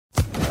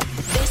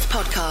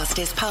podcast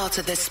is part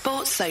of the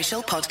Sports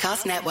Social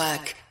Podcast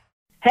Network.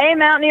 Hey,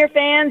 Mountaineer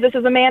fans, this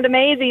is Amanda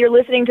Maisie. You're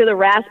listening to the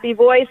Raspy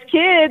Voice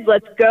Kids.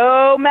 Let's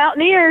go,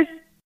 Mountaineers.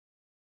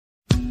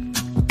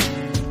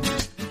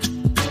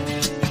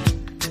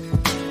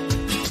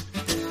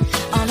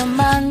 On a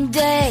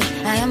Monday,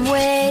 I am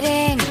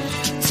waiting.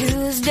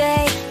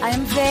 Tuesday, I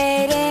am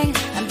fading.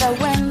 And by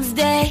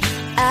Wednesday,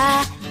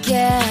 I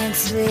can't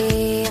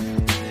sleep.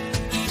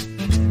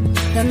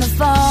 Then the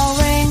phone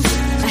rings,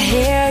 I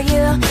hear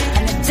you,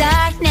 and the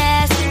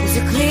darkness is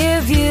a clear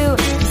view.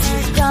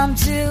 You've come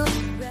to...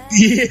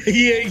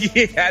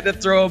 Yeah. Had to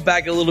throw it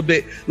back a little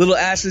bit. Little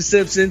Ashley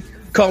Simpson.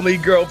 Call me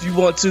girl if you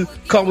want to.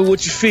 Call me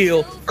what you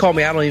feel. Call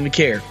me, I don't even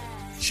care.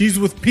 She's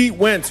with Pete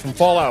Wentz from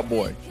Fall Out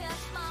Boy.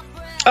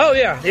 Oh,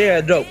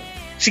 yeah, dope.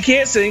 She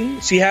can't sing.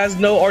 She has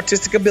no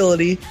artistic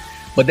ability.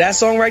 But that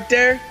song right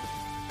there,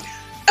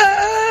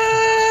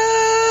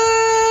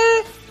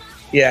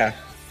 yeah.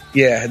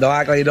 Don't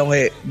act like you don't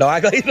hit.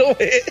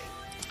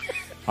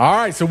 All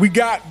right, so we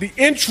got the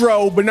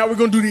intro, but now we're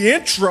going to do the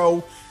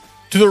intro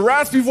to the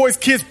Raspy Voice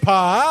Kids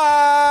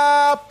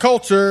Pop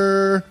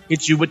Culture.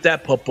 Hit you with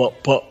that pop.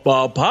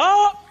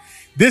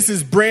 This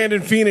is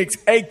Brandon Phoenix,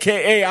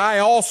 a.k.a. I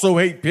Also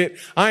Hate Pitt.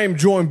 I am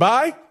joined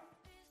by...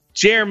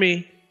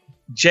 Jeremy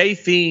J.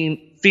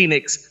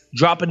 Phoenix,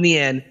 dropping the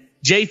N.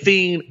 J.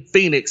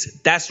 Phoenix,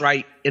 that's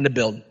right, in the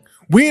building.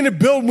 We in the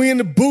building, we in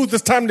the booth.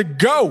 It's time to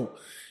go.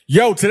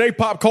 Yo, today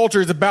pop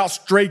culture is about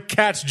stray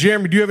cats.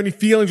 Jeremy, do you have any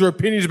feelings or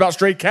opinions about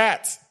stray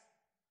cats?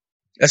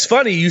 That's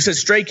funny. You said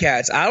stray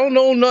cats. I don't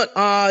know nothing.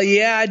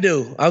 Yeah, I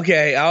do.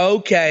 Okay. I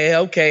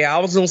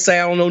was going to say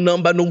I don't know nothing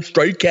about no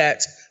stray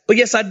cats, but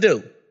yes, I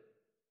do.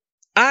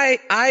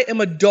 I am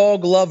a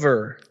dog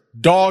lover.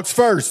 Dogs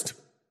first.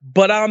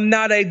 But I'm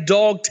not a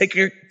dog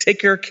care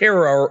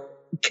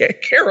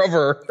of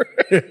her.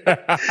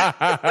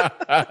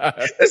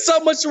 There's so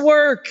much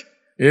work.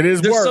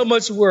 There's so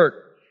much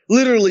work.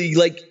 Literally,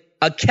 like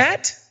a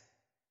cat,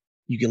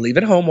 you can leave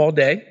at home all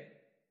day,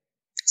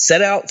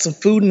 set out some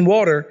food and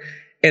water,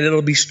 and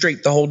it'll be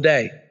straight the whole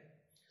day.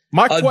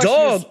 My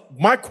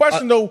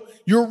question though,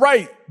 you're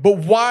right, but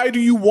why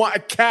do you want a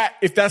cat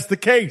if that's the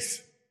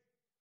case?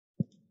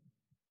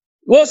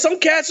 Well, some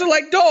cats are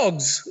like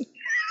dogs.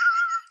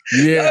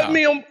 Yeah. I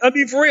mean,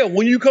 for real.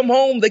 When you come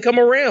home, they come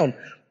around.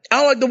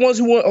 I like the ones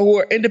who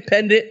are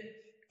independent,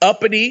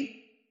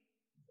 uppity.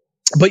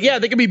 But yeah,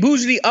 they can be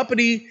bougie,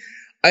 uppity,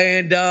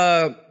 and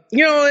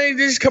they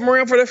just come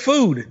around for their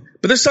food.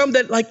 But there's some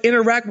that like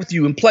interact with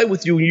you and play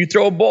with you, and you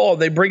throw a ball,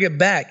 they bring it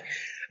back.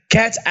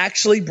 Cats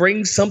actually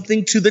bring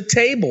something to the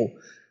table.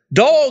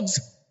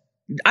 Dogs,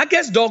 I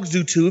guess dogs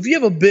do too. If you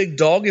have a big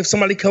dog, if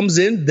somebody comes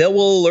in, they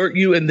will alert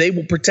you and they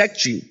will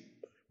protect you.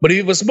 But if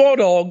you have a small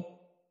dog,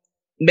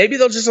 maybe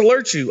they'll just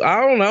alert you.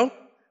 I don't know.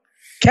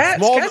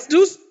 Cats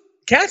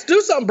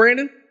do something,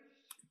 Brandon.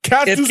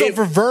 Cats do something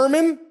for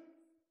vermin?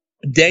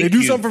 They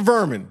do something for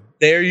vermin.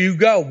 There you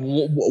go.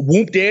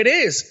 Whoop, there it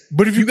is.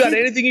 But if you got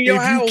anything in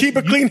your house. If you keep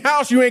a clean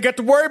house, you ain't got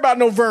to worry about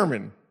no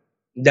vermin.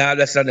 Nah,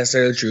 that's not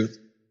necessarily the truth.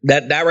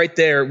 That right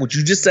there, what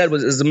you just said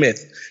is a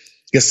myth.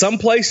 Because some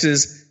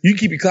places, you can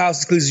keep your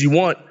house as clean as you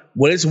want.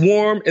 When it's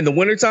warm in the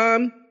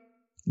wintertime,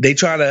 they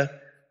try to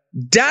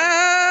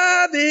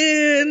dive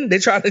in. They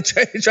try to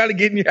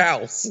get in your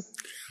house.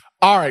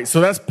 All right, so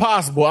that's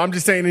possible. I'm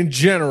just saying in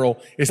general,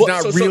 it's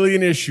not really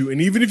an issue.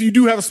 And even if you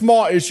do have a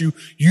small issue,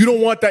 you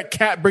don't want that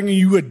cat bringing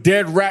you a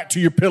dead rat to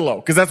your pillow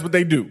because that's what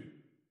they do.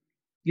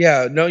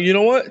 Yeah, no, you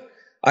know what?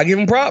 I give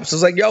them props.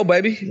 It's like, yo,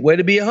 baby, way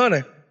to be a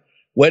hunter.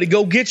 Way to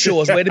go get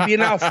yours. Way to be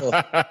an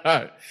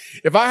alpha.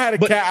 If I had a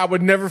cat, I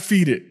would never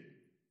feed it.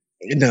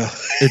 No.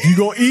 If you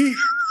gonna eat,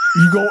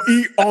 you gonna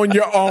eat on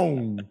your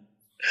own.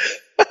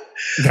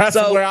 That's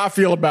the way I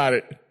feel about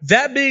it.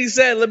 That being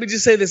said, let me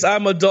just say this.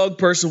 I'm a dog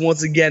person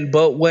once again,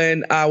 but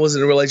when I was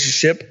in a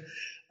relationship,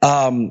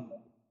 my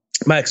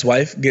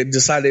ex-wife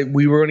decided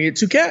we were going to get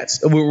two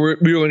cats. We were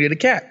going to get a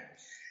cat.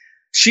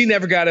 She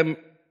never got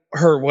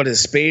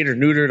spayed or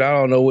neutered. I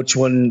don't know which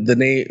one the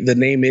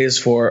name is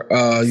for,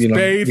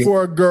 Spayed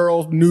for a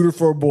girl, neutered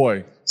for a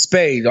boy.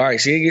 Spayed. All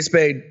right. She didn't get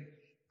spayed.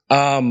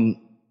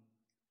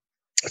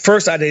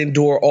 First, I had to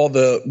endure all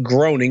the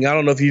groaning. I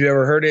don't know if you've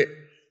ever heard it,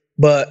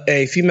 but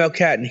a female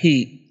cat in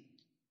heat,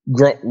 and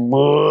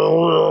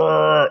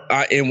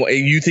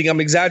you think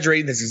I'm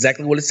exaggerating. That's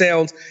exactly what it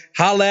sounds.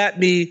 Holla at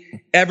me,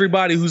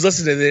 everybody who's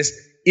listening to this.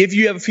 If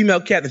you have a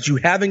female cat that you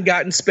haven't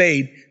gotten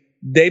spayed,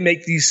 they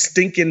make these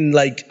stinking,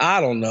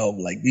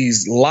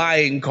 these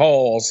lying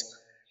calls.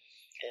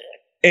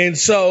 And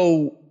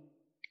so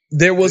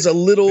there was a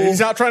little...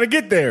 He's out trying to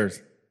get theirs.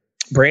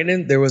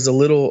 Brandon, there was a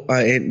little...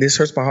 and this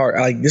hurts my heart.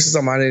 This is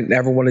something I didn't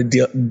ever want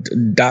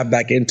to dive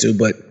back into,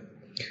 but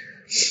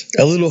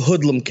a little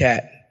hoodlum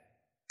cat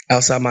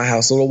outside my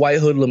house, a little white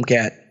hoodlum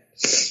cat.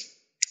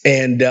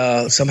 And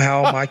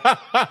somehow my...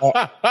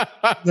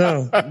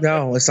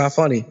 No, it's not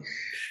funny.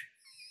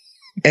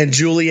 And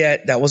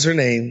Juliet, that was her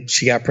name,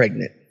 she got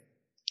pregnant.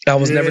 I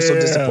was never so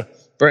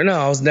disappointed. No,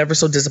 I was never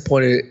so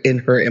disappointed in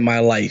her in my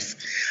life.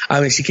 I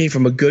mean, she came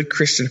from a good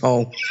Christian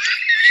home.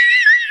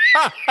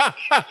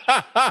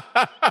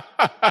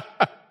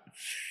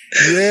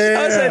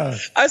 Yeah.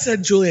 I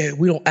said, Juliet,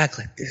 we don't act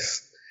like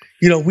this.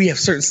 You know, we have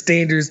certain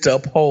standards to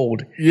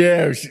uphold.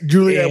 Yeah,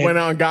 Juliet went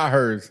out and got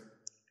hers.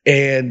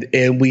 And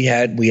we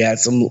had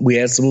some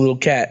little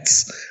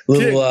cats,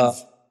 little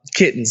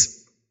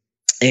kittens.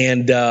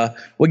 And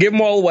we gave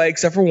them all away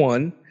except for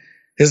one.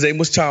 His name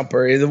was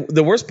Chomper. And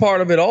the worst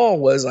part of it all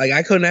was, like,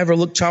 I couldn't ever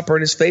look Chomper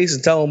in his face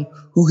and tell him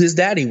who his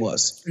daddy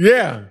was.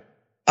 Yeah.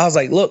 I was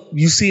like, look,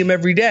 you see him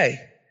every day.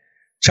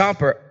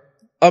 Chomper,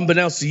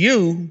 unbeknownst to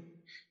you,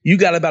 you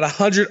got about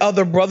 100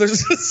 other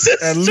brothers and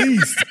sisters. At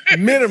least.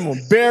 Minimum.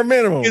 Bare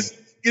minimum.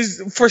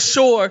 Is for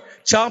sure,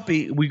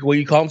 Chompy,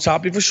 you call him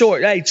Chompy for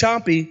short. Hey,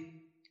 Chompy,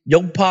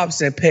 your pops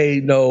didn't pay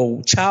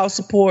no child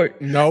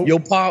support. No. Your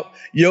pops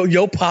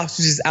was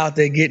just out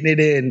there getting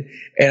it in,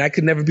 and I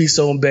could never be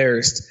so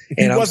embarrassed.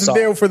 And he wasn't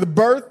there for the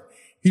birth.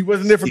 He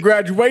wasn't there for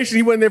graduation.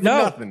 He wasn't there for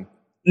nothing.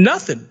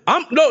 Nothing.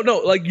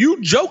 Like,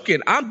 you joking.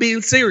 I'm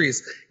being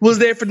serious. He was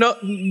there for no.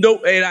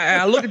 And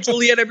I look at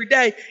Juliet every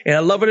day, and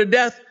I love her to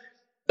death.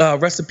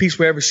 Rest in peace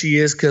wherever she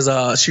is,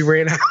 because she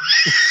ran out.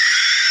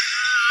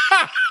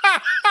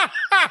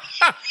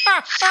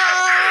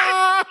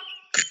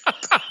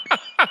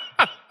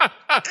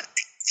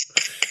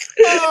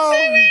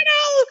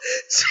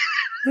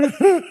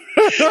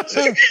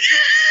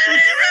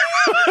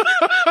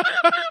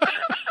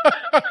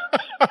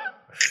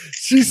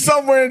 She's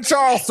somewhere in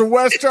Charleston,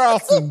 West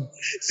Charleston.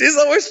 She's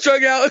always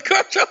strung out in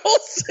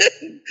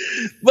Charleston.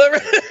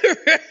 But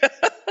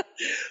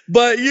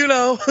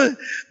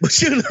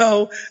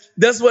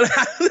that's what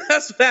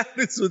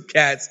happens with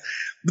cats.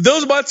 But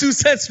those are my 2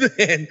 cents,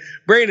 man.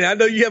 Brandon, I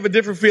know you have a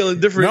different feeling,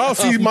 No,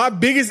 see, my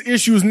biggest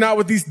issue is not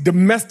with these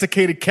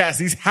domesticated cats,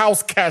 these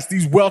house cats,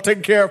 these well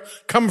taken care of,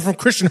 coming from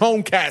Christian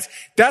home cats.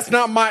 That's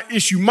not my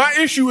issue. My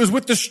issue is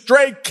with the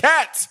stray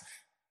cats,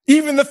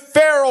 even the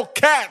feral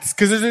cats,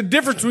 because there's a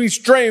difference between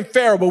stray and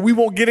feral, but we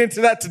won't get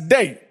into that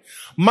today.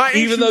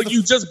 Even though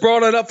you just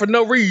brought it up for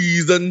no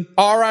reason.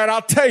 All right,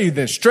 I'll tell you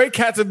then. Stray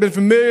cats have been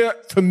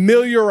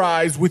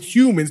familiarized with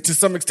humans to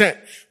some extent.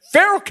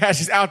 Feral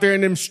cats is out there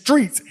in them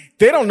streets.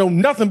 They don't know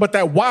nothing but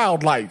that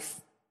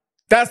wildlife.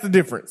 That's the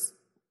difference.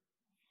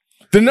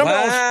 The number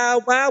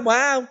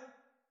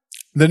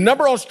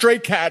on stray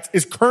cats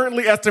is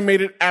currently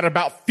estimated at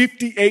about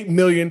 58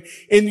 million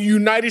in the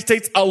United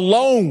States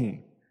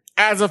alone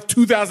as of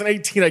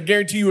 2018. I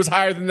guarantee you it's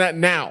higher than that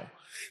now.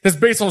 That's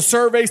based on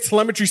surveys,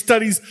 telemetry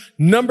studies,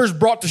 numbers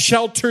brought to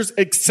shelters,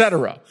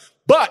 etc.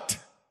 But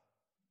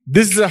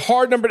this is a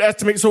hard number to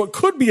estimate, so it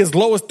could be as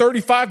low as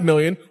 35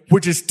 million,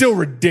 which is still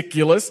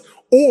ridiculous,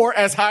 or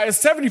as high as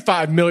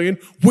 75 million,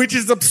 which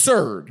is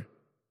absurd.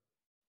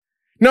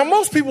 Now,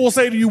 most people will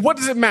say to you, what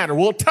does it matter?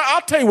 Well,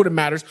 I'll tell you what it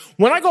matters.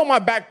 When I go on my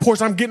back porch,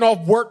 I'm getting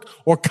off work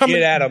or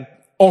coming at 'em.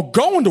 or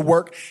going to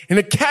work, and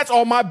the cat's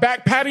on my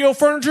back patio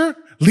furniture,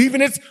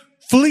 leaving its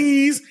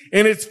fleas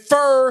and its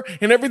fur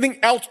and everything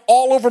else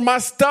all over my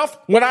stuff.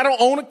 When I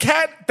don't own a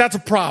cat, that's a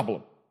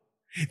problem.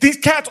 These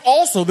cats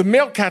also, the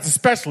male cats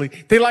especially,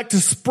 they like to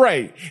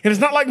spray. And it's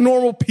not like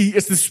normal pee.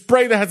 It's the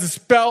spray that has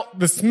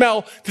the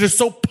smell that is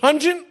so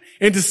pungent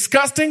and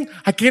disgusting,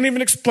 I can't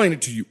even explain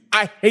it to you.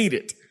 I hate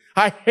it.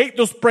 I hate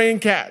those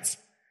spraying cats.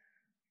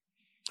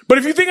 But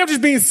if you think I'm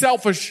just being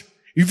selfish,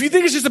 if you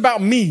think it's just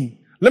about me,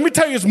 let me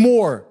tell you, there's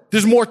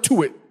more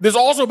to it. There's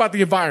also about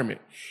the environment.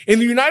 In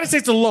the United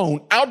States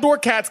alone, outdoor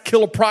cats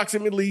kill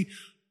approximately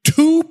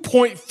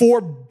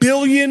 2.4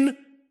 billion,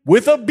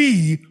 with a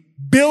B,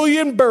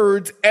 billion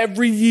birds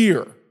every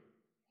year.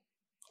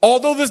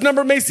 Although this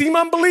number may seem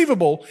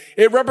unbelievable,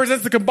 it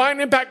represents the combined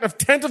impact of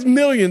tens of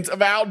millions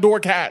of outdoor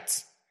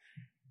cats.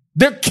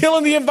 They're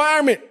killing the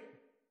environment.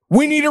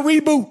 We need a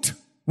reboot.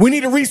 We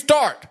need a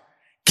restart.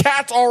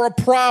 Cats are a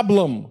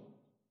problem.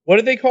 What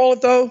do they call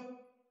it, though?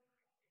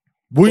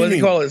 What do they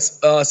call it?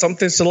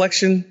 Something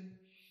selection?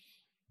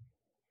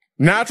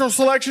 Natural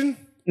selection?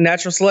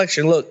 Natural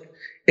selection. Look,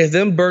 if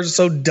them birds are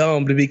so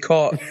dumb to be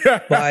caught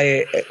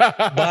by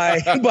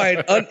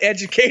an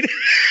uneducated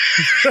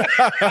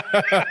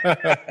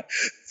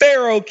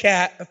feral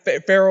cat,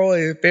 feral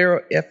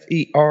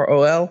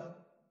F-E-R-O-L,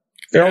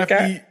 feral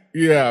cat.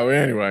 Yeah.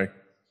 Anyway,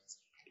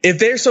 if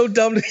they're so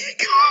dumb to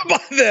be caught by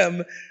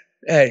them,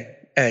 hey,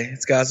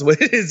 it's God's wish.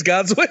 It's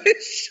God's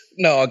wish.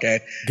 No,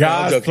 okay.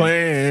 God's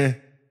plan.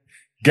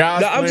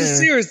 I'm just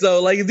serious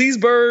though. Like, these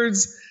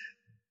birds,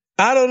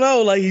 I don't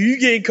know. Like,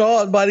 you get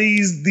caught by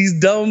these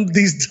dumb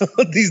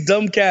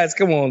cats.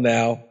 Come on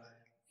now.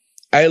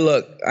 Hey,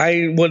 look, I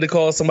ain't wanted to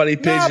call somebody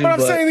pigeon. But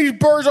I'm saying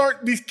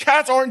these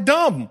cats aren't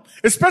dumb.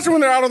 Especially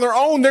when they're out on their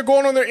own, they're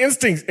going on their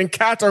instincts. And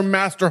cats are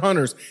master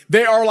hunters.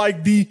 They are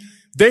like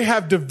they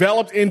have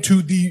developed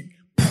into the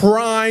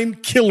prime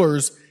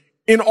killers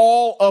in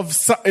all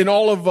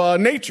of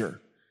nature.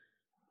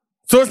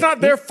 So it's not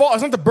their fault.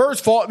 It's not the bird's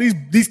fault.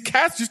 These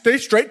cats they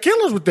straight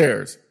killers with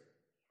theirs.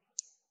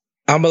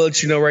 I'm gonna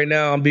let you know right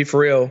now. I'm be for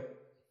real.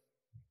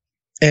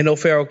 Ain't no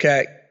feral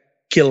cat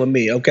killing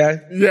me. Okay.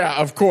 Yeah,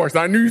 of course.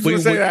 I knew you were going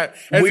to say that.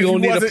 As if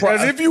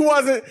you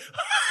wasn't.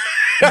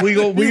 We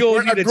gonna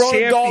need a grown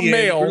adult champion.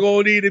 male. We're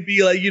gonna need to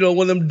be like,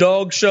 one of them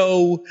dog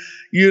show,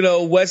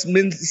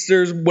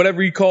 Westminster's,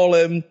 whatever you call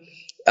them.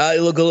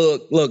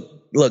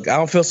 Look. I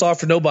don't feel sorry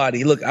for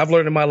nobody. Look, I've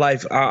learned in my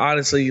life.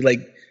 Honestly,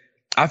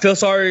 I feel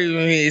sorry. I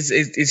mean,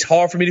 it's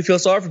hard for me to feel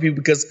sorry for people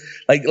because,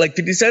 like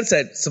 50 Cent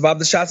said, survive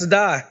the shot to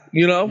die.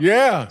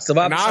 Yeah.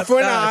 Survive an the eye shot for to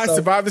an die. eye.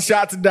 Survive the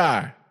shot to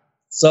die.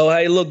 So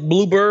hey, look,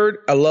 Bluebird,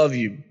 I love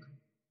you.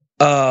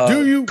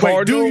 Do you?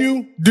 Cardinal,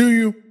 Wait, do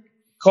you?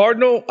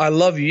 Cardinal, I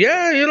love you.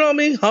 Yeah, you know what I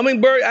mean?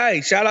 Hummingbird,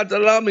 hey, shout out to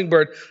the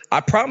hummingbird.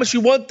 I promise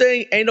you one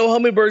thing, ain't no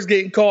hummingbirds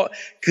getting caught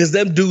because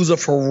them dudes are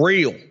for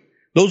real.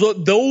 Those are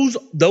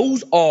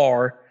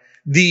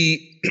the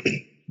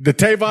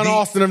Tavon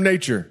Austin of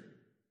nature.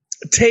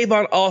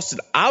 Tavon Austin.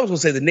 I was gonna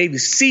say the Navy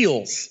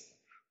SEALs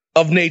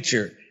of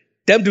nature.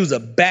 Them dudes are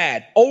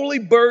bad. Only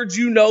birds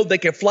they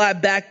can fly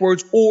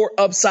backwards or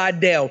upside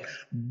down.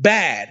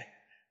 Bad.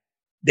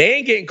 They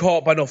ain't getting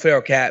caught by no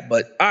feral cat,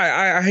 but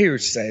I hear what you're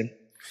saying.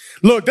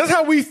 Look, that's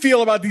how we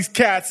feel about these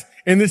cats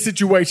in this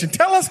situation.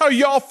 Tell us how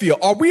y'all feel.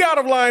 Are we out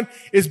of line?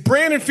 Is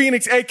Brandon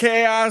Phoenix,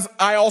 a.k.a.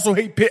 I also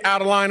hate Pitt,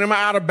 out of line? Am I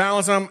out of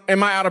balance? Am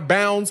I out of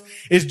bounds?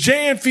 Is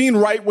J.N.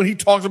 Fiend right when he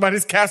talks about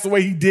his cats the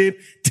way he did?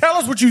 Tell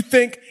us what you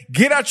think.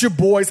 Get at your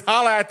boys.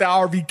 Holla at the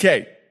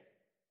RVK.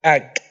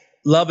 Hey,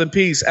 love and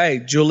peace.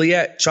 Hey,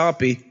 Juliet,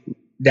 Chompy,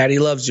 Daddy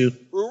loves you.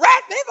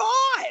 Raspy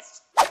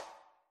Voice!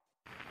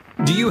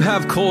 Do you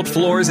have cold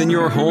floors in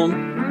your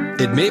home?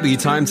 It may be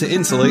time to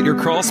insulate your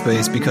crawl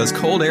space because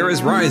cold air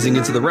is rising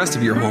into the rest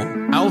of your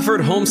home.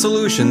 Alfred Home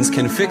Solutions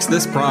can fix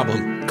this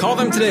problem. Call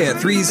them today at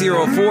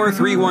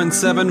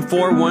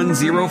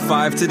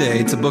 304-317-4105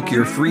 today to book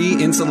your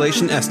free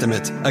insulation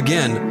estimate.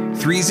 Again,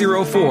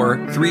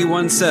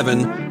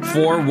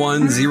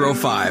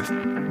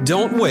 304-317-4105.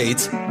 Don't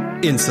wait.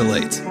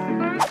 Insulate.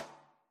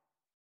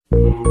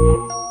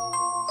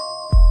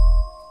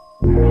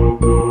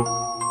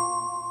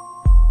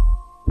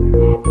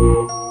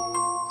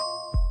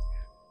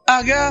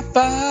 I got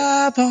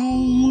 5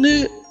 on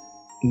it.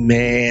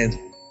 Man,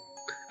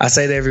 I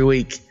say it every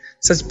week.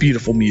 Such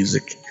beautiful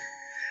music.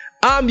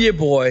 I'm your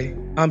boy.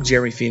 I'm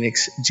Jeremy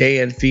Phoenix,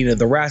 JN Fina,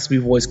 the Raspy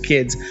Voice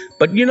Kids.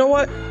 But you know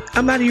what?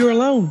 I'm not here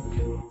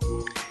alone.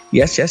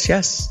 Yes.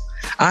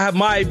 I have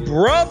my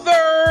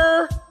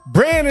brother,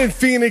 Brandon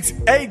Phoenix,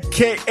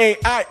 a.k.a.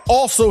 I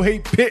also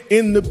hate Pitt,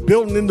 in the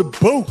building, in the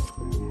booth.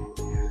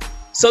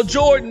 So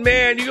Jordan,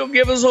 man, you're going to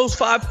give us those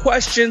 5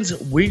 questions.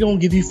 We're going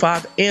to give you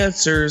 5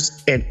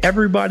 answers, and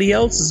everybody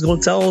else is going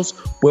to tell us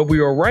where we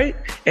were right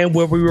and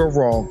where we were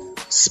wrong.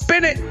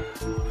 Spin it.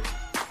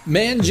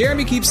 Man,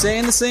 Jeremy keeps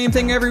saying the same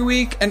thing every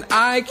week, and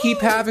I keep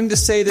having to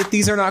say that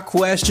these are not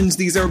questions,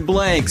 these are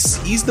blanks.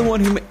 He's the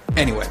one who...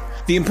 Anyway,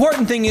 the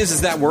important thing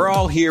is that we're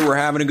all here, we're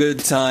having a good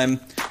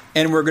time,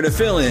 and we're going to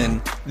fill in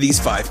these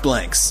 5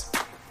 blanks.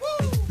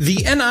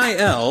 The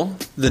NIL,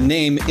 the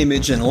name,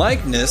 image, and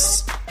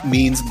likeness,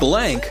 means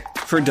blank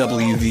for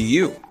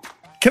WVU.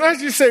 Can I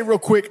just say real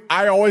quick,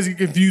 I always get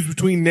confused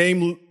between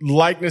name,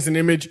 likeness, and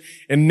image,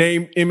 and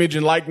name, image,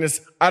 and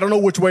likeness. I don't know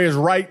which way is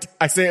right.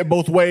 I say it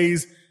both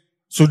ways,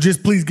 so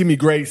just please give me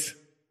grace.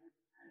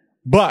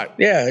 But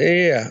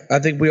yeah. I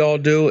think we all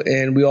do,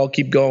 and we all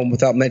keep going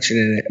without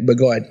mentioning it. But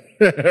go ahead.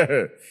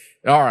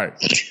 All right.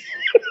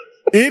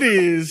 It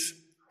is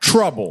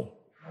trouble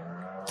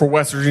for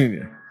West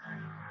Virginia.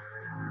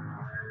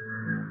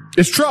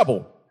 It's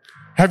trouble.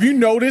 Have you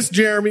noticed,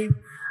 Jeremy,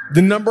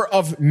 the number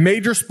of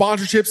major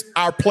sponsorships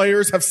our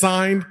players have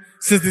signed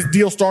since this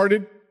deal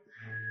started?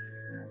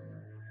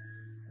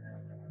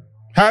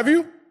 Have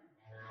you?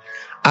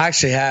 I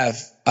actually have.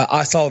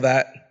 I saw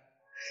that.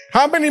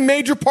 How many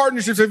major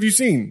partnerships have you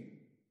seen?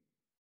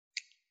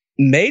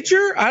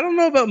 Major? I don't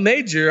know about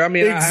major. I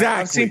mean, exactly.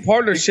 I've seen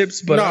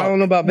partnerships, but I don't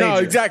know about major. No,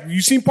 exactly.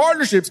 You've seen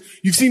partnerships.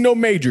 You've seen no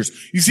majors.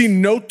 You've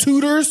seen no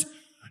tutors,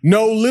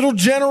 no little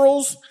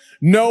generals,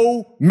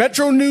 no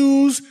Metro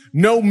News,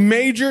 no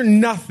major,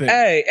 nothing.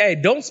 Hey,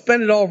 don't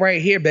spend it all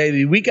right here,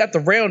 baby. We got the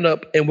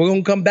roundup, and we're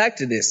going to come back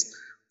to this.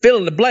 Fill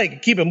in the blank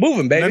and keep it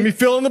moving, baby. Let me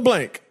fill in the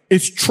blank.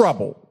 It's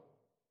trouble.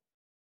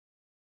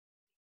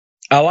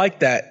 I like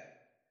that.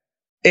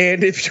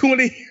 And if you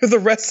want to hear the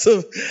rest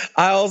of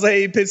Isles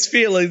A. Pitt's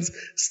feelings,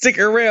 stick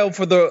around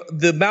for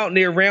the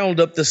Mountaineer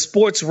Roundup, the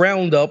sports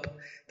roundup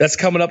that's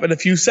coming up in a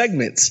few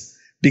segments,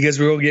 because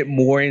we're going to get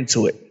more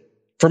into it.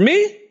 For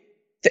me,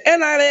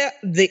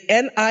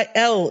 the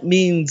NIL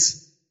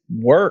means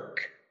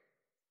work.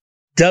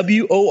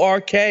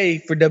 WORK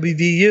for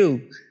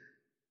WVU.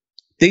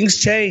 Things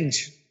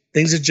change.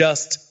 Things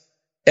adjust.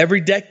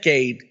 Every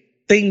decade,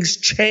 things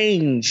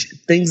change.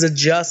 Things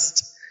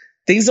adjust.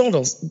 Things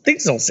don't stay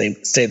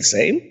the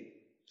same.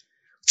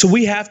 So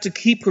we have to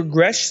keep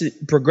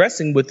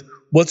progressing with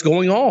what's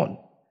going on.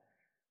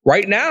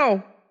 Right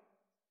now,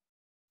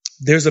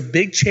 there's a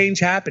big change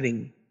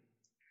happening.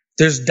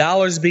 There's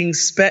dollars being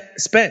spent,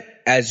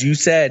 as you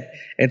said,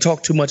 and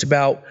talked too much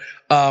about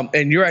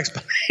in your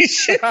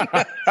explanation.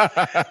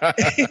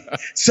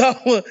 So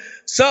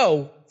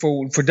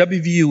for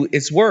WVU,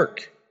 it's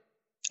work.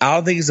 I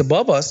don't think it's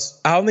above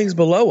us. I don't think it's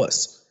below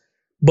us.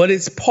 but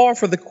it's par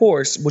for the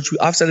course, which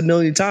I've said a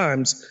million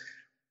times.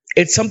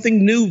 It's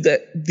something new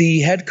that the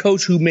head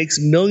coach who makes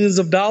millions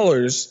of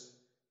dollars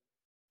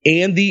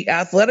and the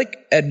athletic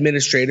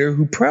administrator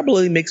who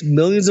probably makes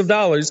millions of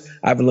dollars,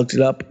 I haven't looked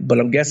it up, but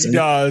I'm guessing, he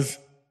does,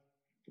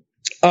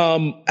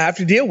 have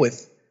to deal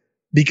with,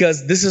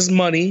 because this is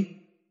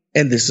money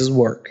and this is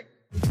work.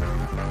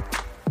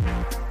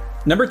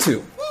 Number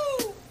 2,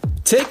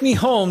 Take Me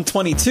Home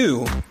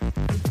 22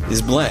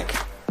 is blank.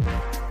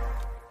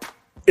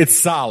 It's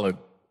solid.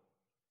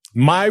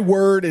 My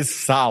word is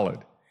solid.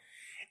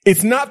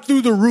 It's not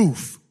through the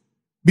roof,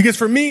 because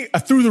for me, a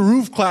through the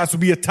roof class would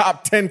be a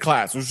top 10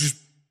 class, which is,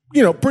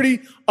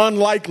 pretty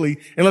unlikely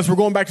unless we're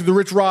going back to the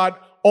Rich Rod,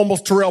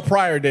 almost Terrell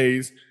Pryor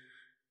days.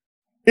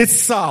 It's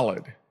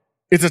solid.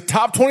 It's a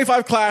top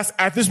 25 class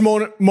at this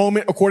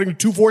moment according to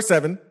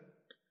 247.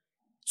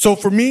 So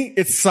for me,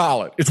 it's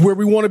solid. It's where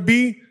we want to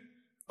be.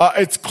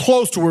 It's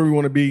close to where we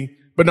want to be,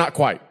 but not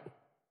quite.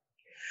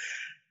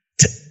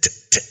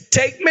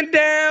 Take me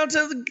down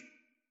to the...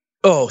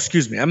 Oh,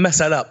 excuse me. I messed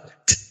that up.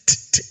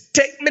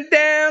 Take me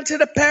down to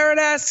the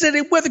paradise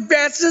city where the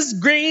grass is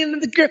green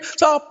and the girls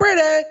all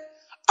pretty.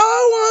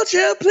 Oh, won't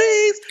you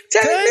please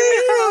take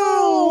me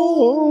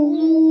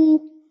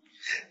home?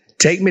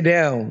 Take me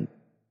down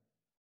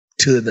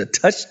to the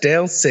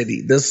touchdown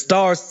city, the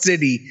star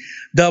city,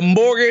 the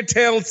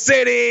Morgantown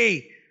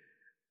city.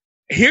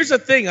 Here's the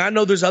thing. I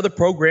know there's other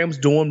programs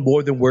doing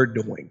more than we're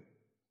doing.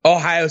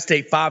 Ohio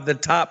State, 5 of the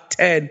top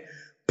 10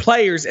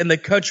 players in the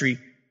country.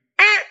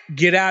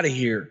 Get out of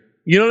here.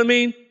 You know what I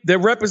mean? They're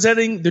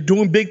representing, they're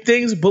doing big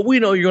things, but we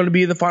know you're going to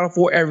be in the Final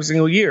Four every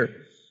single year.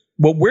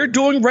 What we're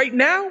doing right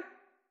now,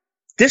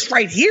 this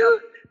right here,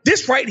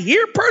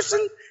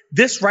 person,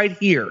 this right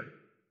here,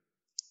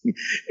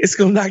 it's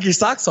going to knock your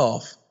socks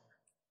off.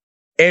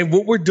 And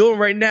what we're doing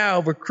right now,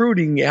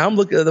 recruiting, I'm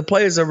looking at the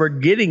players that we're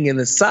getting and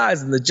the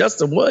size and the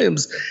Justin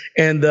Williams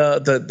and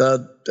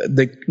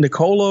the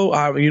Nicolo,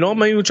 I'm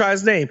not even try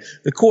his name,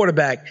 the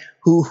quarterback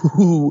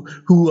who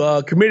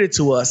committed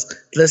to us,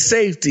 the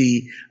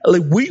safety.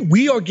 Like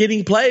we are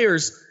getting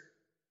players.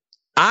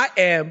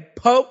 I'm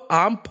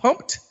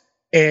pumped,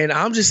 and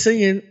I'm just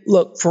saying,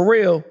 look, for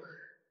real,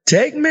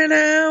 take me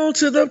now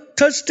to the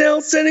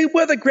touchdown city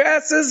where the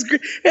grass is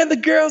green and the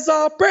girls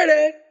all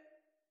pretty.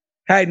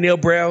 Hey, Neil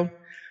Brown.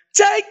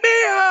 Take me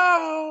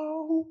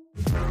home.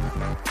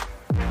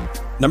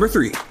 Number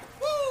 3,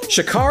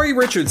 Sha'Carri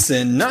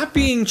Richardson not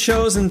being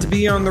chosen to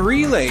be on the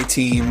relay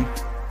team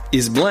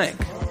is blank.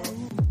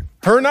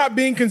 Her not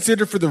being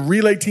considered for the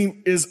relay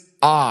team is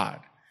odd.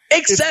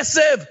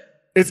 Excessive.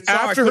 It's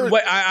after her.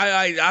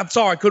 I'm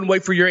sorry, I couldn't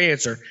wait for your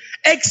answer.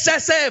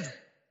 Excessive.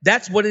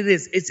 That's what it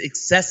is. It's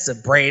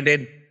excessive,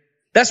 Brandon.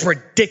 That's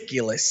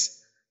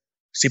ridiculous.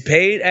 She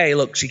paid. Hey,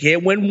 look, she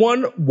can't win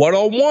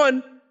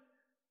one-on-one.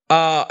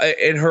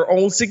 In her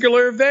own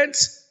singular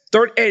events.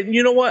 And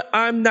you know what?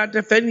 I'm not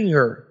defending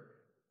her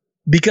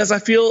because I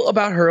feel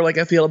about her like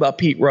I feel about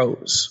Pete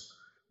Rose.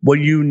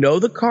 When you know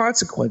the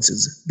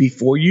consequences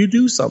before you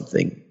do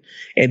something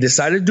and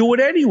decide to do it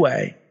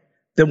anyway,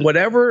 then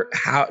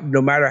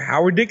no matter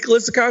how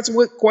ridiculous the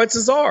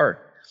consequences are,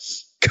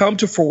 come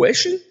to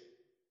fruition,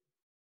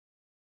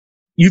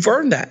 you've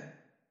earned that.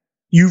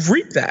 You've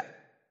reaped that.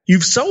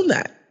 You've sown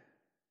that.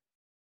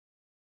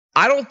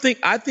 I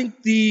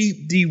think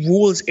the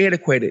rule is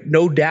antiquated,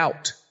 no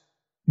doubt.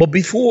 But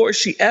before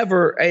she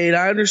ever, and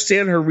I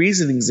understand her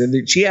reasonings, and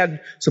that she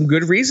had some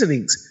good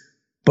reasonings.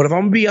 But if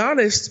I'm going to be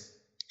honest,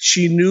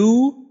 she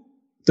knew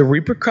the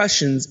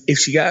repercussions if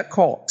she got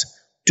caught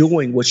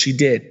doing what she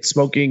did,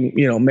 smoking,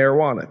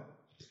 marijuana.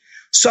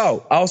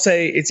 So I'll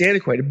say it's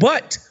antiquated.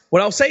 But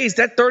what I'll say is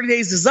that 30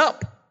 days is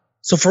up.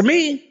 So for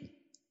me,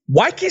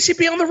 why can't she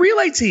be on the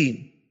relay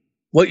team?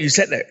 What, you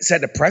set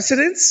the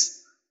precedence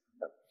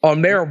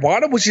on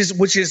marijuana, which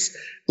is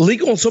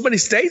legal in so many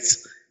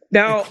states.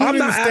 Now,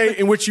 including I'm not the state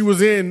in which she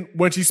was in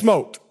when she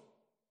smoked.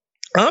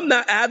 I'm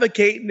not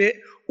advocating it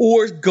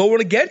or going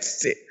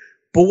against it.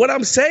 But what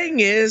I'm saying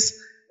is,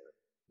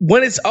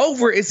 when it's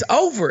over, it's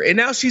over. And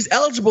now she's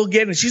eligible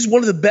again, and she's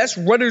one of the best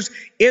runners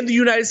in the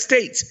United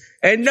States.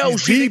 And no,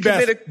 she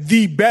didn't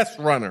the best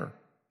runner.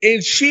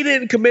 And she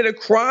didn't commit a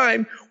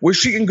crime where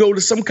she can go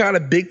to some kind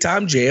of big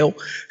time jail.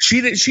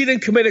 She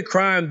didn't commit a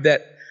crime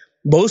that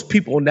most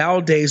people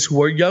nowadays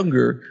who are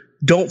younger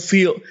don't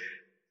feel.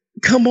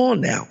 Come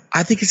on now.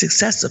 I think it's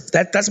excessive.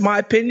 That's my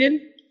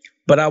opinion.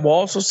 But I will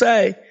also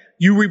say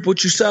you reap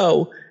what you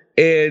sow.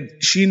 And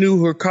she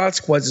knew her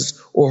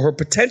consequences or her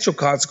potential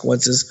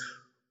consequences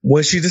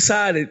when she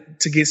decided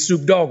to get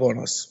Snoop Dogg on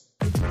us.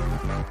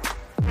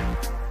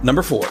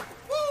 Number 4.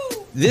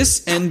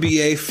 This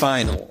NBA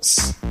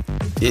Finals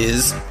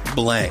is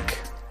blank.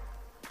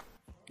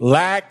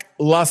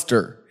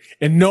 Lackluster.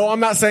 And no, I'm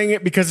not saying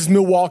it because it's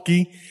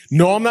Milwaukee.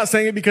 No, I'm not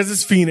saying it because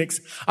it's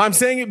Phoenix. I'm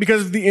saying it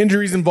because of the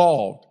injuries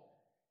involved.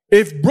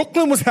 If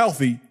Brooklyn was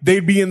healthy,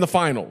 they'd be in the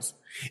finals.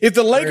 If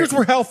the Lakers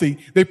were healthy,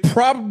 they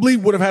probably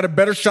would have had a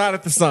better shot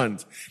at the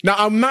Suns. Now,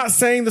 I'm not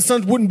saying the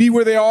Suns wouldn't be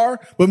where they are,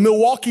 but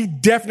Milwaukee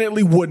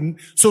definitely wouldn't.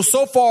 So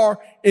far,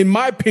 in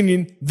my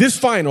opinion, this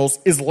finals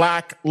is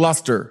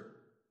lackluster.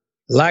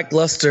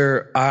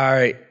 Lackluster. All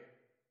right.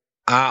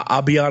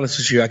 I'll be honest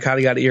with you. I kind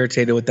of got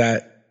irritated with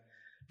that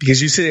because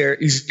you sit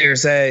there and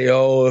say,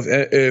 oh,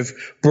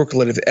 if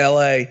Brooklyn, if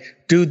LA,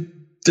 dude,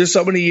 there's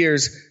so many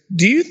years.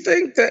 Do you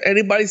think that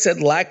anybody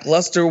said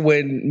lackluster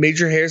when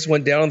Major Harris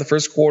went down in the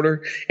first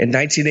quarter in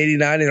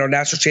 1989 in our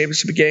national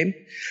championship game?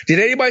 Did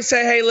anybody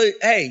say,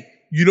 hey,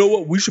 you know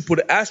what? We should put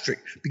an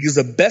asterisk because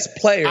the best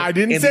player. I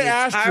didn't say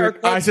asterisk.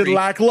 I said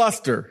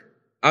lackluster.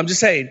 I'm just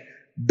saying,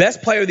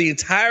 best player of the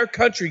entire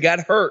country got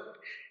hurt,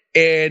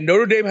 and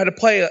Notre Dame had to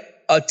play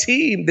a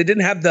team that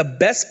didn't have the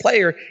best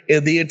player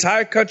in the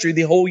entire country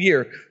the whole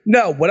year.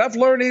 No, what I've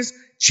learned is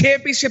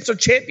championships are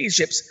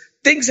championships.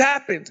 Things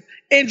happen.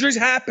 Injuries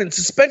happen.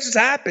 Suspensions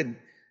happen.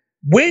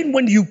 Win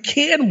when you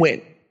can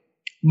win.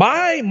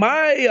 I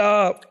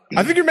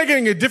think you're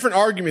making a different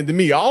argument than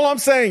me. All I'm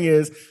saying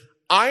is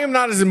I am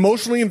not as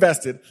emotionally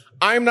invested.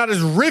 I am not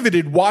as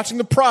riveted watching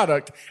the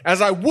product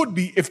as I would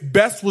be if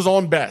best was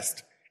on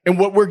best. And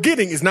what we're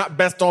getting is not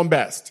best on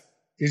best.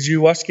 Did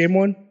you watch game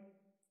one?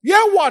 Yeah,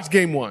 I watched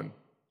game one.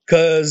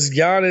 Because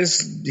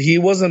Giannis, he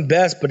wasn't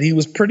best, but he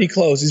was pretty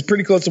close. He's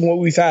pretty close to what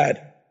we've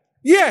had.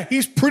 Yeah,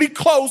 he's pretty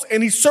close,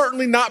 and he's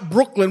certainly not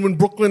Brooklyn when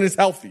Brooklyn is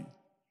healthy.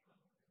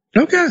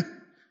 Okay.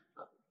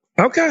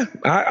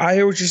 I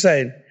hear what you're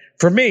saying.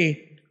 For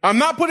me, I'm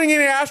not putting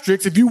any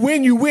asterisks. If you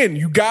win, you win.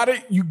 You got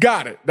it.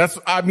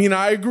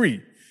 I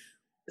agree.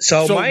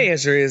 So my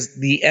answer is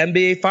the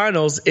NBA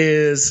Finals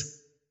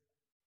is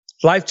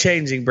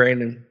life-changing,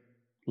 Brandon.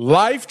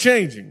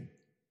 Life-changing.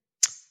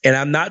 And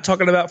I'm not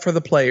talking about for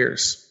the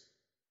players.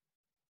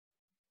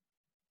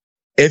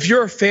 If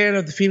you're a fan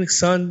of the Phoenix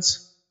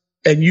Suns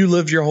and you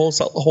lived your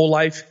whole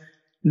life,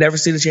 never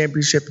seen a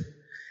championship.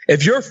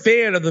 If you're a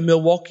fan of the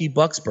Milwaukee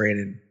Bucks,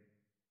 Brandon,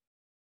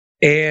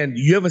 and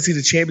you haven't seen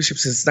a championship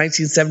since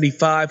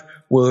 1975,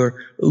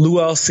 where Lou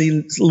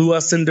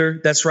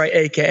Alcindor, that's right,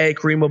 a.k.a.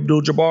 Kareem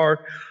Abdul-Jabbar,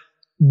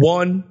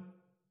 won,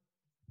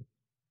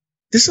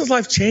 this is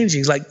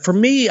life-changing. Like, for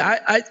me,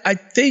 I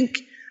think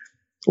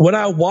when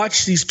I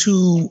watch these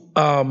two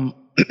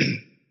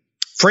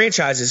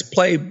franchises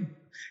play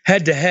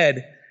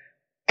head-to-head,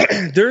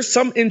 there's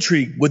some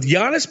intrigue. With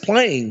Giannis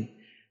playing,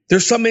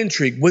 there's some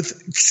intrigue.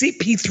 With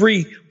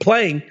CP3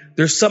 playing,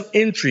 there's some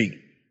intrigue.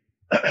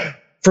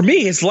 For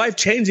me, it's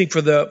life-changing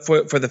for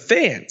the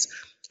fans.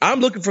 I'm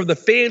looking from the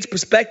fans'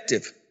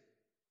 perspective.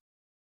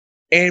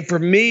 And for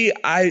me,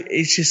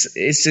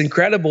 it's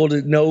incredible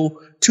to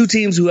know two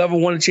teams who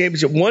haven't won a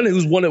championship. One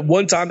who's won it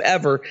one time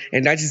ever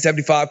in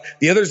 1975.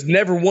 The other's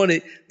never won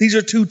it. These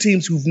are two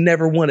teams who've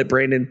never won it,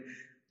 Brandon.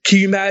 Can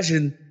you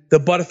imagine the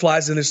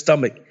butterflies in their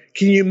stomach?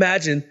 Can you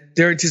imagine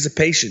their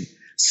anticipation?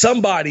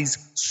 Somebody's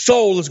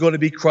soul is going to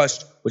be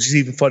crushed, which is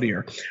even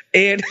funnier.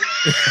 And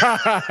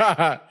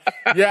yeah,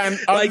 and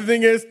the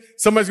thing is,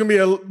 somebody's going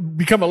to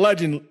become a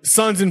legend.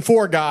 Suns and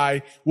 4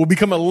 guy will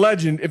become a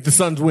legend if the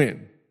Suns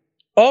win.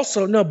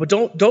 Also, no, but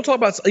don't talk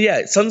about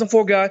Suns and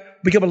 4 guy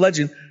become a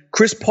legend.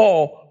 Chris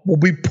Paul will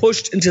be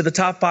pushed into the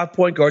top 5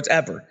 point guards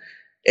ever.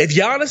 If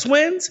Giannis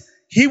wins,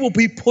 he will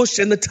be pushed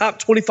in the top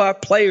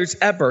 25 players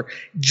ever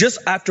just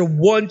after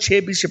one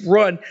championship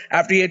run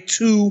after he had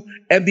 2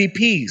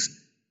 MVPs.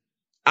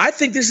 I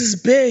think this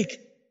is big.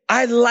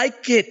 I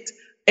like it.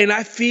 And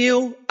I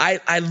feel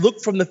I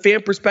look from the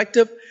fan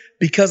perspective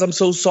because I'm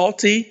so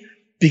salty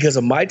because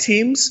of my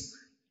teams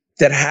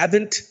that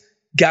haven't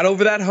got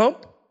over that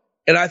hump.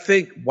 And I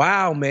think,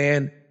 wow,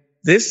 man,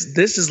 this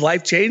is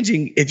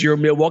life-changing if you're a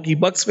Milwaukee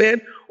Bucks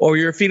fan or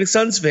you're a Phoenix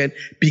Suns fan,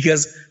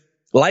 because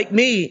like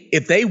me,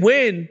 if they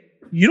win,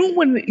 you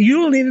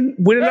don't even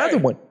win another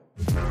one.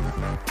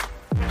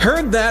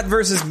 Heard that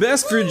versus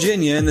Best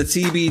Virginia in the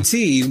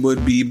TBT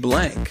would be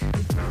blank.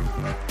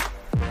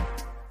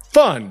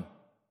 Fun.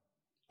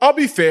 I'll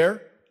be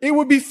fair. It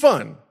would be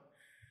fun.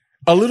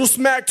 A little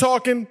smack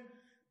talking.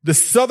 The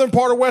southern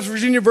part of West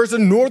Virginia versus the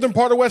northern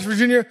part of West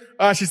Virginia.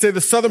 I should say the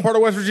southern part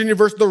of West Virginia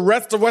versus the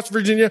rest of West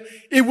Virginia.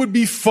 It would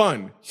be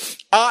fun.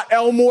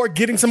 Elmore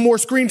getting some more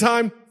screen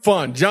time.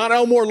 Fun. John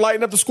Elmore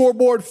lighting up the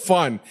scoreboard.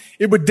 Fun.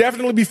 It would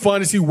definitely be fun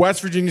to see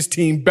West Virginia's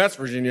team, Best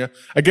Virginia,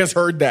 against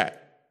Heard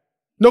That.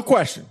 No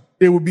question.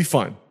 It would be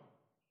fun.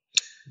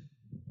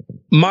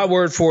 My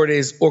word for it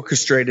is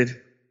orchestrated.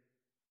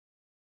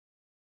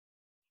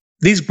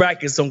 These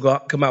brackets don't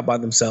come out by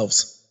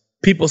themselves.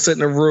 People sit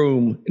in a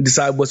room and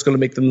decide what's going to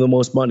make them the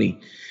most money.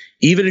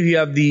 Even if you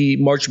have the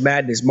March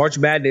Madness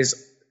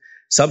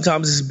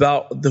sometimes it's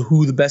about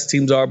who the best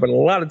teams are, but a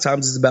lot of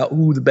times it's about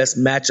who the best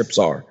matchups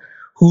are.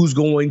 Who's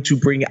going to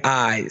bring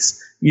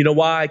eyes? You know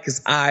why?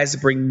 Because eyes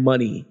bring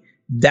money.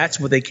 That's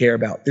what they care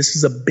about. This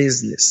is a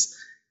business.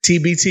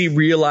 TBT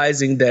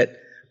realizing that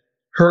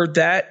Heard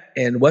That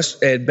and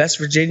Best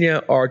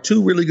Virginia are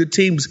 2 really good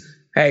teams.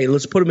 Hey,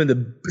 let's put them in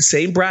the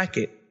same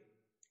bracket.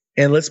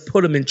 And let's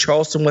put them in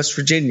Charleston, West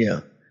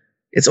Virginia.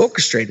 It's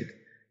orchestrated.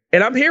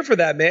 And I'm here for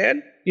that,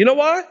 man. You know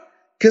why?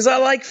 because I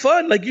like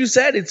fun. Like you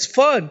said, it's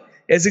fun.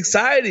 It's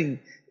exciting.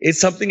 It's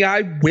something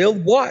I will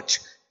watch.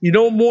 You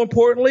know, more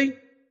importantly,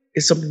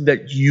 it's something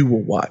that you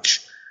will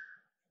watch.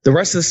 The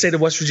rest of the state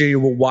of West Virginia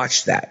will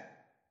watch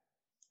that.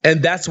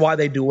 And that's why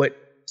they do it.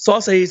 So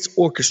I'll say it's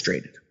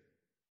orchestrated.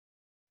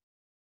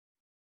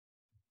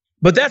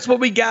 But that's what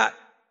we got.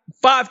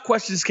 5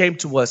 questions came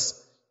to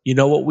us. You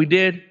know what we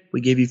did?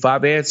 We gave you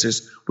 5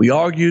 answers. We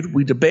argued,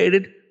 we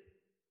debated,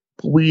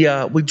 but we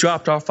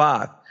dropped our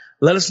 5.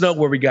 Let us know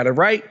where we got it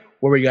right,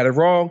 where we got it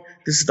wrong.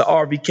 This is the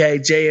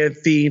RVK, JN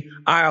Fiend.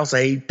 I also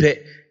hate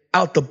Pitt.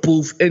 Out the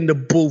booth, in the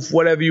booth,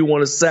 whatever you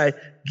want to say,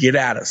 get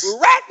at us.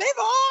 Raspy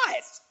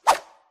Voice!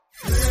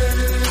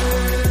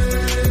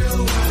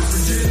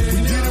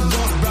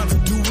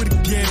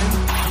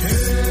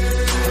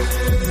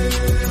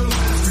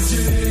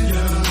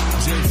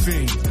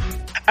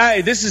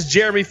 Hey, this is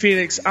Jeremy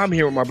Phoenix. I'm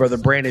here with my brother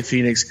Brandon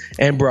Phoenix.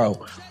 And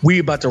bro, we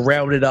about to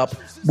round it up.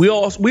 We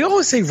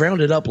always say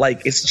round it up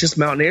like it's just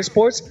Mountaineer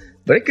sports,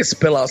 but it can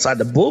spill outside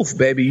the booth,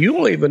 baby. You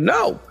don't even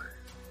know.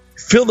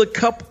 Fill the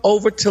cup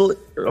over till it,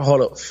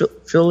 hold up,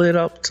 fill it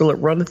up till it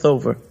runneth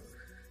over.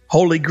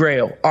 Holy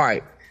Grail. All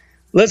right,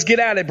 let's get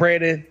at it,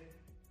 Brandon.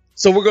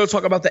 So we're going to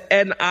talk about the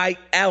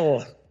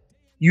NIL.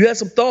 You had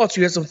some thoughts,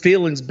 you had some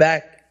feelings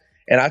back,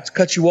 and I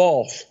cut you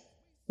off.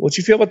 What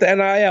you feel about the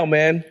NIL,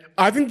 man?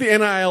 I think the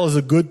NIL is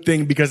a good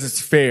thing because it's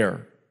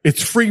fair.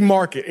 It's free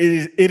market.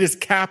 It is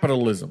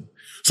capitalism.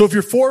 So if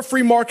you're for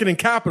free market and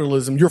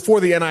capitalism, you're for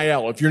the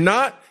NIL. If you're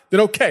not, then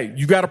okay,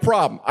 you got a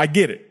problem. I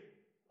get it.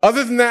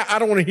 Other than that, I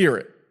don't want to hear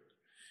it.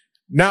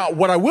 Now,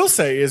 what I will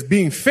say is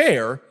being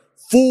fair,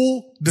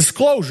 full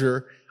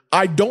disclosure,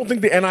 I don't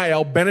think the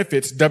NIL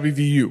benefits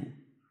WVU.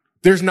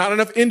 There's not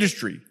enough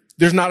industry.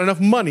 There's not enough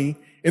money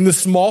in the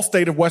small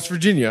state of West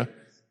Virginia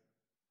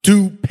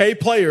to pay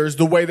players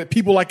the way that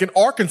people like in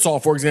Arkansas,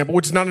 for example,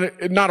 which is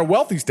not a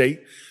wealthy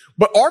state,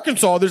 but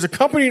Arkansas, there's a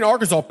company in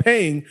Arkansas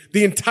paying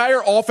the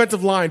entire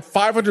offensive line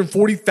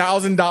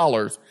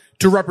 $540,000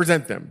 to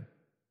represent them.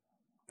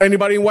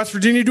 Anybody in West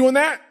Virginia doing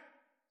that?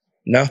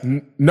 No.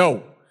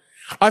 No.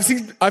 I've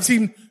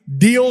seen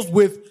deals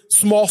with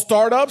small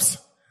startups,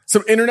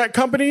 some internet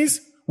companies,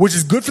 which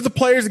is good for the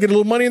players to get a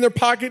little money in their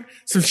pocket,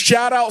 some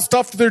shout out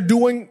stuff that they're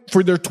doing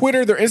for their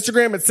Twitter, their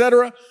Instagram,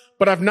 etc.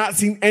 But I've not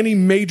seen any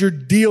major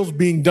deals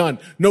being done.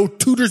 No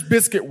Tudor's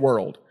Biscuit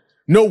World,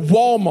 no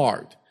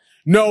Walmart,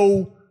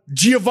 no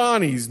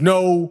Giovanni's,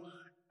 no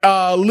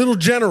Little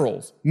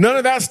Generals. None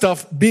of that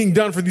stuff being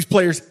done for these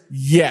players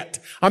yet.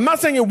 I'm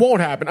not saying it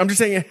won't happen. I'm just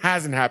saying it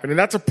hasn't happened. And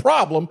that's a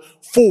problem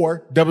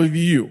for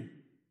WVU.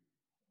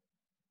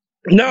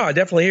 No, I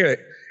definitely hear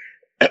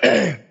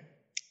it.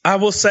 I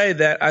will say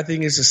that I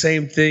think it's the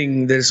same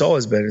thing that it's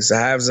always been. It's the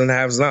haves and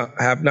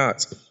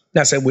have-nots.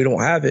 Not saying we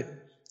don't have it.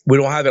 We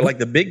don't have it like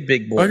the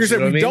big boys. Like I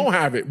said, we don't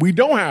have it. We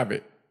don't have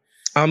it.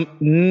 I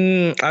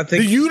think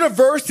the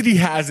university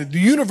has it. The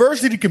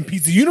university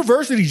competes. The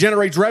university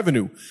generates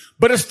revenue.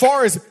 But as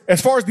far as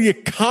the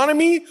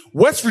economy,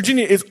 West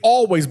Virginia is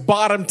always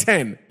bottom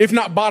 10, if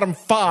not bottom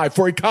 5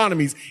 for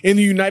economies in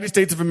the United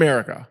States of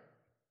America.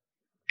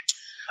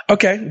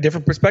 Okay,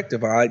 different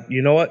perspective.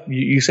 You know what?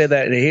 You say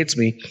that and it hits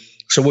me.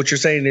 So what you're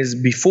saying is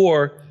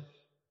before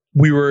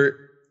we weren't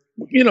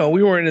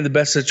in the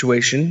best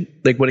situation,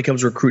 like when it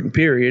comes to recruiting,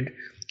 period.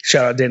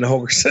 Shout out Dana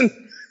Holgerson.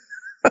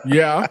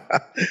 Yeah.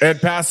 And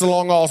pass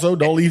along also.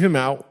 Don't leave him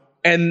out.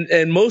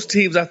 And most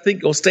teams, I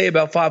think, will stay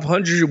about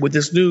 500 with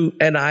this new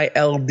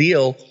NIL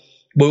deal.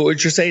 But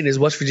what you're saying is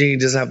West Virginia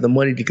doesn't have the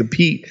money to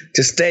compete,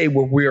 to stay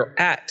where we're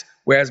at.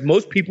 Whereas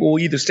most people will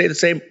either stay the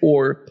same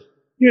or,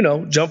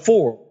 jump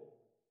forward.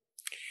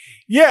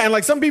 Yeah, and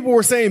like some people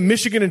were saying,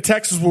 Michigan and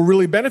Texas will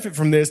really benefit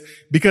from this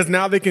because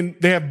now they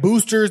have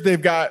boosters. They've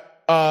got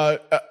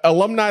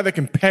alumni that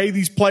can pay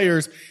these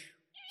players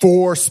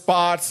for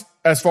spots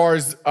as far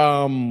as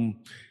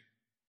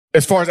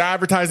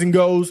advertising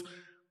goes.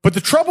 But the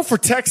trouble for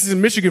Texas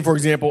and Michigan, for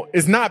example,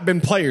 has not been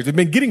players. They've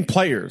been getting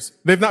players.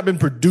 They've not been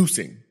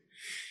producing.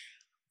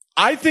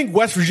 I think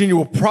West Virginia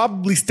will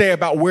probably stay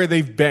about where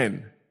they've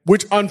been,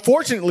 which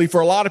unfortunately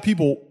for a lot of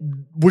people,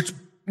 which,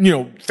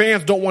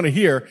 fans don't want to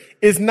hear,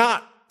 is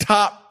not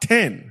top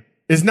 10,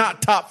 is not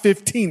top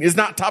 15, is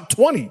not top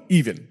 20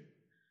 even.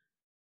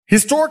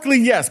 Historically,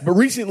 yes, but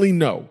recently,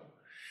 no.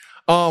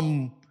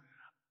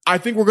 I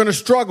think we're going to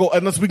struggle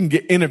unless we can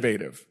get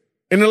innovative.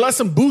 And unless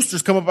some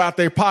boosters come up out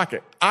their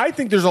pocket. I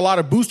think there's a lot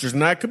of boosters,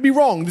 and I could be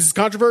wrong. This is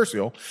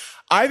controversial.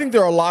 I think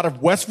there are a lot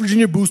of West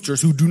Virginia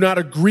boosters who do not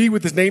agree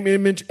with this name,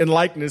 image, and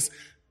likeness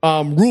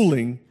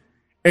ruling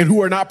and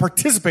who are not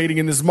participating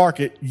in this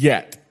market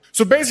yet.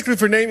 So basically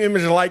for name,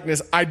 image, and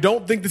likeness, I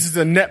don't think this is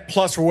a net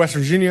plus for West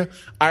Virginia.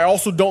 I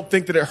also don't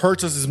think that it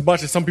hurts us as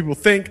much as some people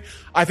think.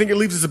 I think it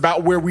leaves us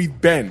about where we've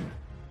been.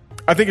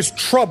 I think it's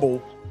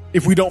trouble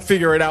if we don't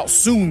figure it out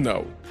soon,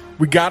 though.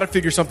 We got to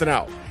figure something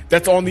out.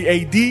 That's on the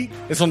AD,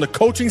 it's on the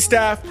coaching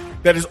staff,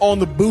 that is on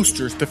the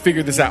boosters to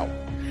figure this out.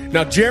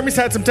 Now, Jeremy's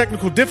had some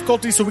technical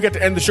difficulties, so we got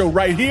to end the show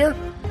right here.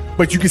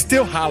 But you can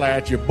still holler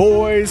at your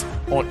boys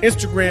on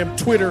Instagram,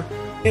 Twitter,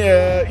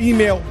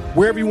 email,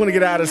 wherever you want to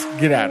get at us,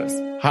 get at us.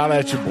 Holla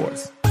at your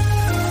boys.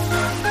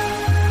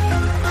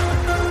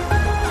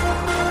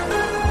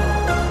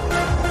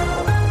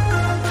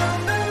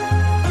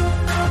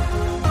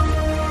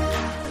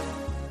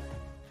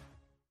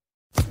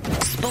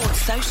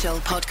 Sports Social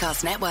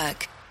Podcast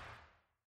Network.